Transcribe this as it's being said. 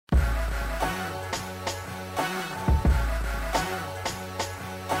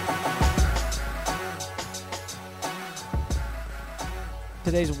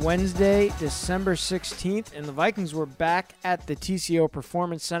Today's Wednesday, December 16th, and the Vikings were back at the TCO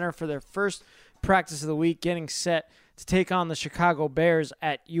Performance Center for their first practice of the week, getting set to take on the Chicago Bears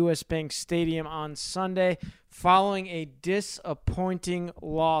at US Bank Stadium on Sunday, following a disappointing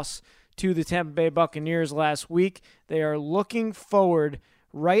loss to the Tampa Bay Buccaneers last week. They are looking forward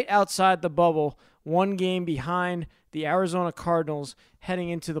right outside the bubble, one game behind the Arizona Cardinals, heading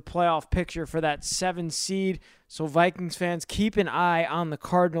into the playoff picture for that 7 seed. So Vikings fans, keep an eye on the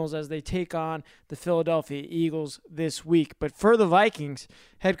Cardinals as they take on the Philadelphia Eagles this week. But for the Vikings,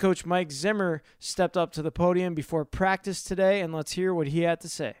 head coach Mike Zimmer stepped up to the podium before practice today, and let's hear what he had to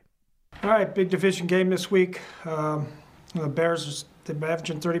say. All right, big division game this week. The Bears, they've been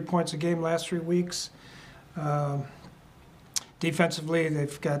averaging 30 points a game last 3 weeks. Defensively,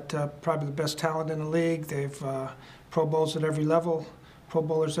 they've got probably the best talent in the league. They've Pro Bowls at every level, Pro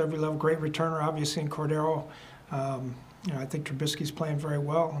Bowlers at every level. Great returner, obviously, in Cordero. I think Trubisky's playing very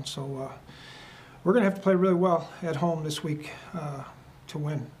well, and so we're going to have to play really well at home this week to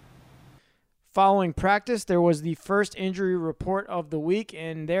win. Following practice, there was the first injury report of the week,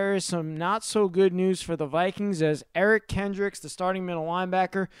 and there is some not-so-good news for the Vikings as Eric Kendricks, the starting middle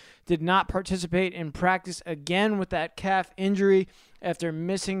linebacker, did not participate in practice again with that calf injury after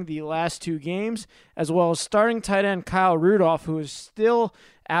missing the last 2 games, as well as starting tight end Kyle Rudolph, who is still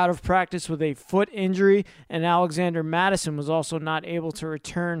out of practice with a foot injury, and Alexander Madison was also not able to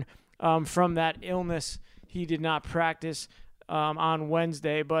return from that illness. He did not practice on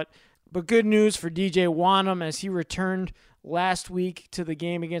Wednesday, But good news for DJ Wonnum as he returned last week to the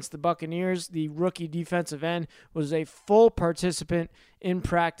game against the Buccaneers. The rookie defensive end was a full participant in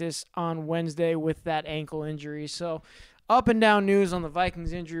practice on Wednesday with that ankle injury. So up and down news on the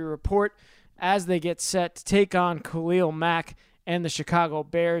Vikings injury report as they get set to take on Khalil Mack and the Chicago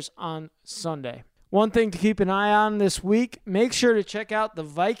Bears on Sunday. One thing to keep an eye on this week, make sure to check out the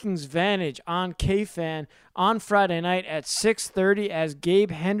Vikings Vantage on KFan on Friday night at 6:30 as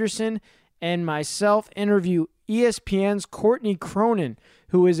Gabe Henderson and myself interview ESPN's Courtney Cronin,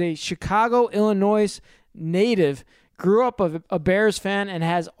 who is a Chicago, Illinois native, grew up a Bears fan, and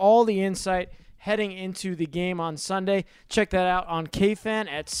has all the insight heading into the game on Sunday. Check that out on KFan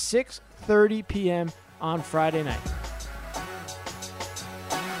at 6:30 p.m. on Friday night.